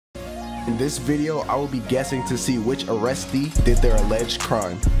In this video, I will be guessing to see which arrestee did their alleged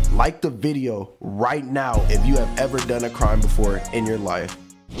crime. Like the video right now if you have ever done a crime before in your life.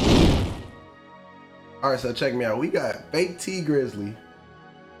 Alright, so check me out. We got Fake T Grizzly.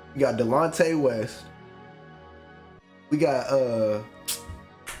 We got Delonte West. We got,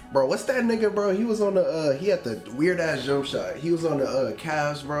 bro, what's that nigga, bro? He was on the, he had the weird ass jump shot. He was on the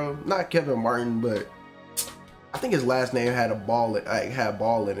Cavs, bro. Not Kevin Martin, but I think his last name had a ball, had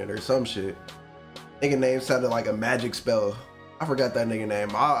ball in it or some shit. Nigga name sounded like a magic spell. I forgot that nigga name.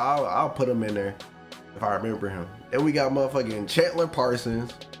 I'll put him in there if I remember him. Then we got motherfucking Chandler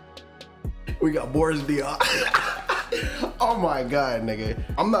Parsons. We got Boris Diaw. Oh my god, nigga.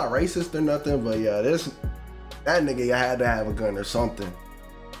 I'm not racist or nothing, but yeah, that nigga had to have a gun or something.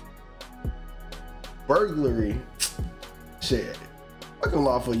 Burglary. Shit. Fucking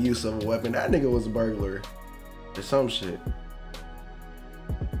lawful use of a weapon. That nigga was a burglar. Or some shit.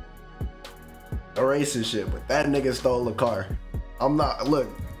 No racist shit, but that nigga stole a car. I'm not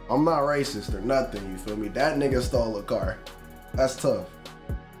racist or nothing, you feel me? That nigga stole a car. That's tough.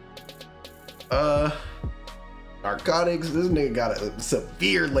 Narcotics, this nigga got a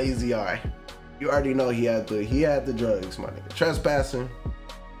severe lazy eye. You already know he had the drugs, my nigga. Trespassing.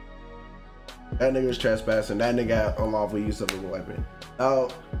 That nigga was trespassing. That nigga had unlawful use of a weapon. Now,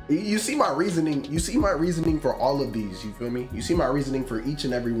 you see my reasoning. You see my reasoning for all of these. You feel me? You see my reasoning for each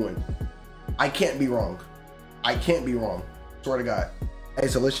and every one. I can't be wrong. I can't be wrong. Swear to God. Hey,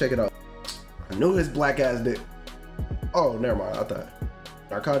 so let's check it out. I knew his black ass did. Oh, never mind. I thought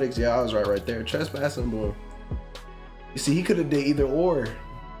narcotics. Yeah, I was right there. Trespassing, boom. You see, he could have did either or.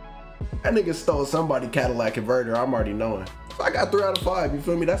 That nigga stole somebody Cadillac converter. I'm already knowing. So I got 3 out of 5. You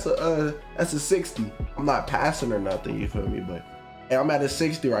feel me? That's a 60. I'm not passing or nothing. You feel me? But hey, I'm at a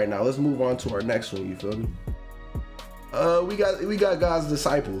 60 right now. Let's move on to our next one. You feel me? We got God's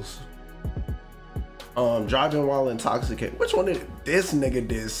disciples. Driving while intoxicated. Which one did this nigga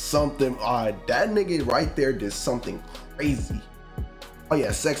did something odd? That nigga right there did something crazy. Oh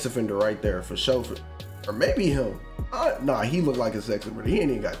yeah, sex offender right there for sure. Or maybe him. Nah, he looked like a sex offender. He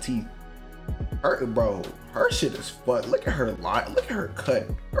ain't even got teeth. Bro, her shit is fun. Look at her line. Look at her cut.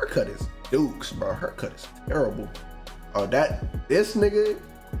 Her cut is dukes, bro. Her cut is terrible. Oh, this nigga,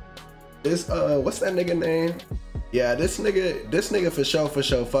 what's that nigga name? Yeah, this nigga for sure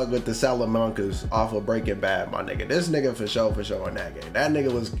fuck with the Salamancas off of Breaking Bad, my nigga. This nigga for sure on that game. That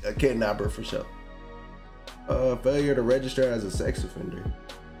nigga was a kidnapper for sure. Failure to register as a sex offender.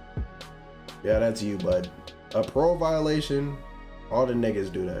 Yeah, that's you, bud. A parole violation. All the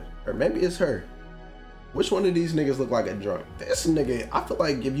niggas do that. Or maybe it's her. Which one of these niggas look like a drunk? This nigga, I feel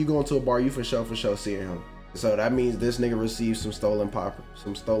like if you go into a bar, you for sure seeing him. So that means this nigga received some stolen property.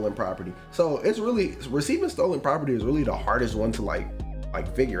 So it's really, receiving stolen property is really the hardest one to like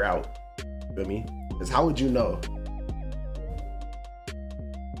figure out. You feel me? Because how would you know?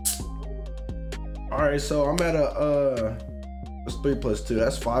 All right, so I'm at a, that's 3 + 2.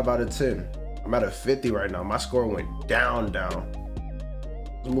 That's 5 out of 10. I'm at a 50 right now. My score went down.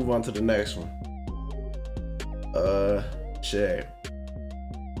 Let's move on to the next one. Shit.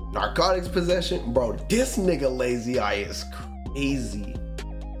 Narcotics possession. Bro, this nigga lazy eye is crazy.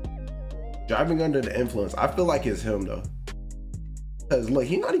 Driving under the influence. I feel like it's him though. Cause look,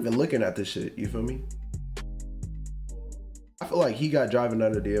 he not even looking at this shit. You feel me? I feel like he got driving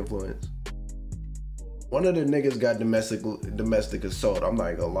under the influence. One of the niggas got domestic assault. I'm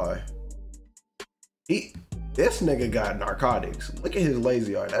not gonna lie. This nigga got narcotics. Look at his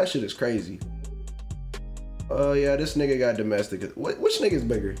lazy eye. That shit is crazy. Oh yeah, this nigga got domestic. Which nigga's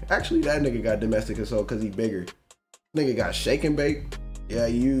bigger? Actually, that nigga got domestic assault because he bigger. Nigga got shake and bake. Yeah,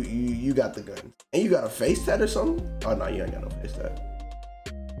 you got the gun. And you got a face tat or something? Oh no, you ain't got no face tat.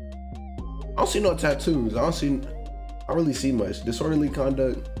 I don't see no tattoos. I don't really see much. Disorderly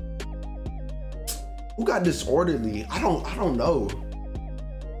conduct. Who got disorderly? I don't know.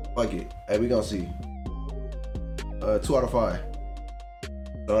 Fuck it. Hey, we gonna see. 2 out of 5.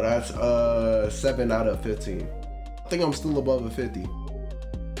 So that's 7 out of 15. I think I'm still above a 50.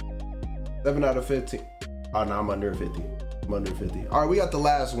 7 out of 15. Oh no, I'm under 50. I'm under 50. All right, we got the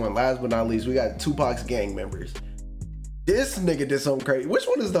last one. Last but not least, we got Tupac's gang members. This nigga did something crazy. Which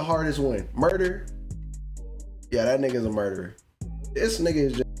one is the hardest one? Murder? Yeah, that nigga's a murderer. This nigga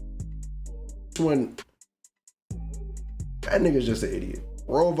is just one. That nigga's just an idiot.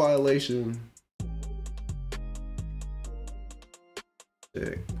 Parole violation.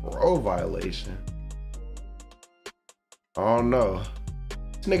 Parole violation. I don't know.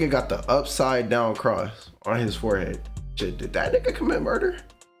 This nigga got the upside down cross on his forehead. Shit, did that nigga commit murder?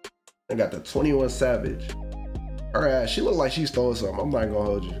 I got the 21 Savage. Her ass, she looked like she stole something. I'm not gonna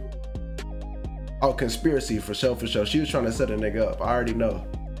hold you. Oh, conspiracy, for sure, for sure. She was trying to set a nigga up. I already know.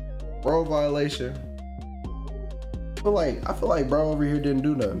 Bro violation. I feel like bro over here didn't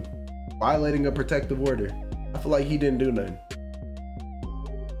do nothing. Violating a protective order. I feel like he didn't do nothing.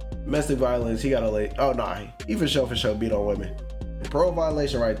 Domestic violence, he gotta lay. Oh nah, he for sure beat on women. Parole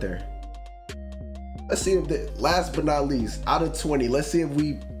violation right there. Let's see if last but not least, out of 20, let's see if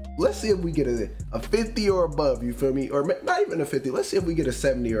we get a 50 or above, you feel me? Or not even a 50, let's see if we get a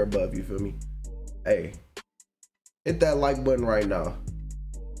 70 or above, you feel me? Hey, hit that like button right now.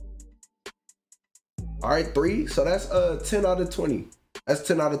 All right, 3, so that's 10 out of 20. That's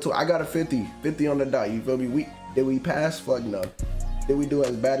 10 out of 20. I got a 50 on the dot, you feel me? Did we pass? Fuck no. Did we do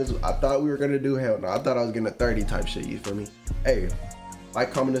as bad as I thought we were gonna do? Hell no, I thought I was getting a 30 type shit, you feel me? Hey,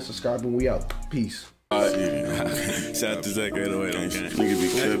 like, comment, and subscribe, and we out. Peace. Shout out to Zach 808 on game. Nigga be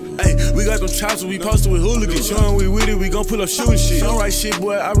clipping. Hey, we got them chops we posted with hooligans. Showing we with it, we gon' pull up shooting shit. Don't write shit,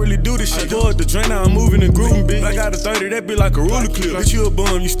 boy, I really do this shit. I poured the drink, now I'm moving and grooving, bitch. I got a 30, that be like a ruler clip. Bitch, you a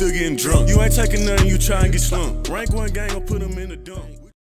bum, you still getting drunk. You ain't taking nothing, you try and get slumped. Rank 1 gang, I'll put them in the dump.